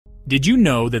Did you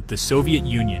know that the Soviet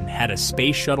Union had a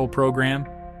space shuttle program?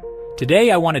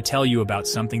 Today I want to tell you about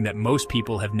something that most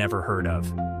people have never heard of.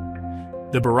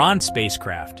 The Buran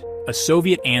spacecraft, a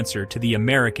Soviet answer to the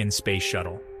American Space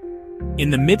Shuttle.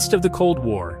 In the midst of the Cold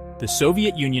War, the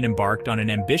Soviet Union embarked on an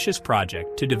ambitious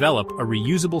project to develop a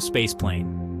reusable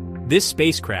spaceplane. This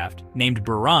spacecraft, named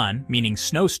Buran, meaning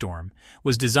snowstorm,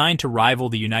 was designed to rival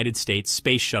the United States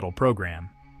Space Shuttle program.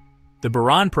 The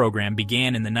Buran program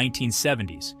began in the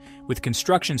 1970s, with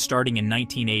construction starting in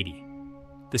 1980.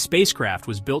 The spacecraft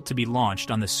was built to be launched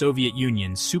on the Soviet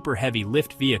Union's super heavy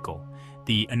lift vehicle,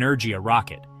 the Energia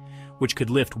rocket, which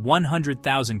could lift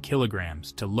 100,000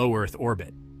 kilograms to low Earth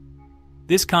orbit.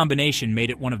 This combination made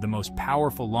it one of the most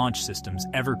powerful launch systems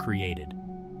ever created.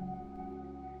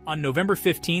 On November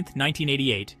 15,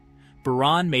 1988,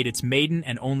 Buran made its maiden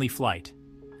and only flight.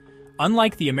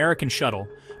 Unlike the American shuttle,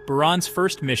 Buran's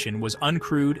first mission was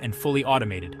uncrewed and fully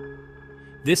automated.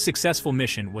 This successful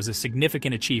mission was a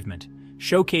significant achievement,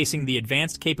 showcasing the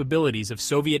advanced capabilities of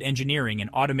Soviet engineering in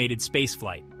automated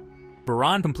spaceflight.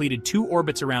 Buran completed 2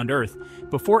 orbits around Earth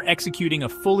before executing a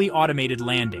fully automated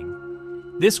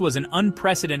landing. This was an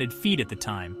unprecedented feat at the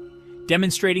time,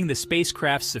 demonstrating the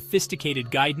spacecraft's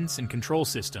sophisticated guidance and control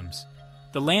systems.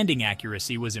 The landing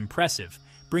accuracy was impressive,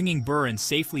 bringing Buran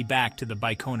safely back to the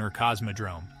Baikonur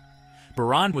Cosmodrome.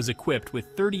 Buran was equipped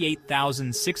with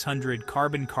 38,600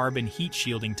 carbon-carbon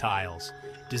heat-shielding tiles,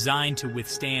 designed to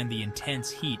withstand the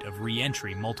intense heat of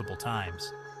re-entry multiple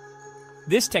times.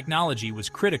 This technology was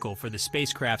critical for the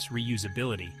spacecraft's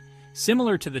reusability,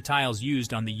 similar to the tiles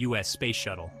used on the U.S. Space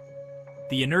Shuttle.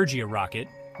 The Energia rocket,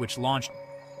 which launched,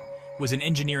 was an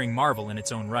engineering marvel in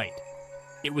its own right.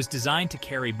 It was designed to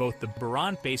carry both the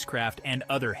Buran spacecraft and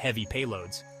other heavy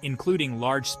payloads, including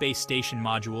large space station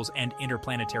modules and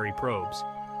interplanetary probes.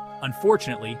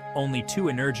 Unfortunately, only 2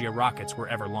 Energia rockets were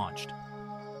ever launched.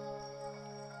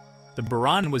 The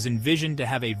Buran was envisioned to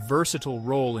have a versatile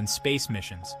role in space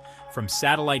missions, from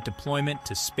satellite deployment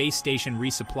to space station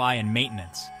resupply and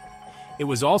maintenance. It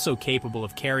was also capable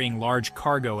of carrying large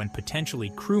cargo and potentially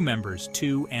crew members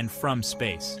to and from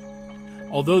space.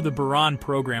 Although the Buran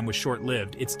program was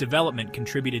short-lived, its development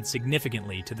contributed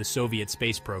significantly to the Soviet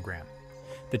space program.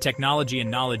 The technology and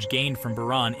knowledge gained from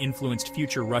Buran influenced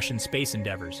future Russian space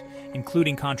endeavors,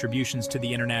 including contributions to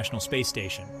the International Space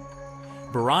Station.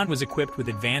 Buran was equipped with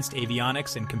advanced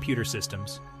avionics and computer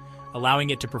systems, allowing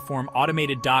it to perform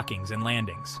automated dockings and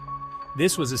landings.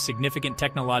 This was a significant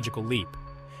technological leap,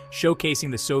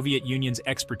 showcasing the Soviet Union's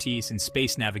expertise in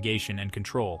space navigation and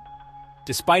control.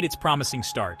 Despite its promising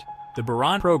start, the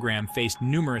Buran program faced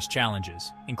numerous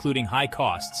challenges, including high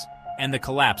costs and the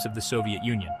collapse of the Soviet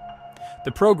Union.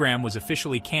 The program was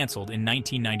officially canceled in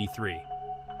 1993.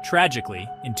 Tragically,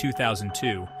 in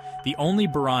 2002, the only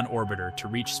Buran orbiter to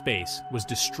reach space was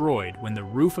destroyed when the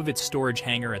roof of its storage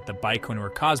hangar at the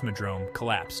Baikonur Cosmodrome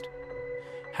collapsed.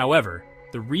 However,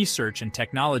 the research and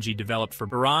technology developed for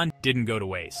Buran didn't go to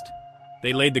waste.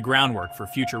 They laid the groundwork for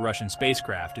future Russian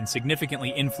spacecraft and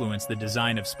significantly influenced the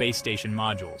design of space station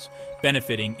modules,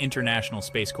 benefiting international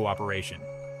space cooperation.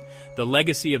 The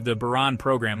legacy of the Buran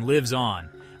program lives on,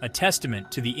 a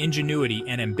testament to the ingenuity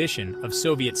and ambition of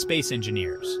Soviet space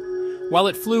engineers. While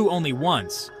it flew only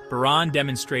once, Buran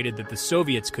demonstrated that the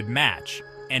Soviets could match,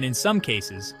 and in some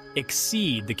cases,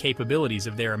 exceed the capabilities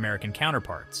of their American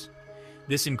counterparts.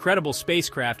 This incredible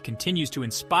spacecraft continues to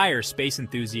inspire space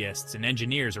enthusiasts and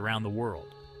engineers around the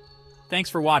world. Thanks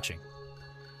for watching.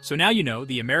 So now you know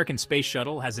the American Space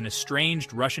Shuttle has an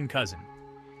estranged Russian cousin.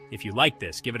 If you like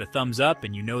this, give it a thumbs up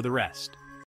and you know the rest.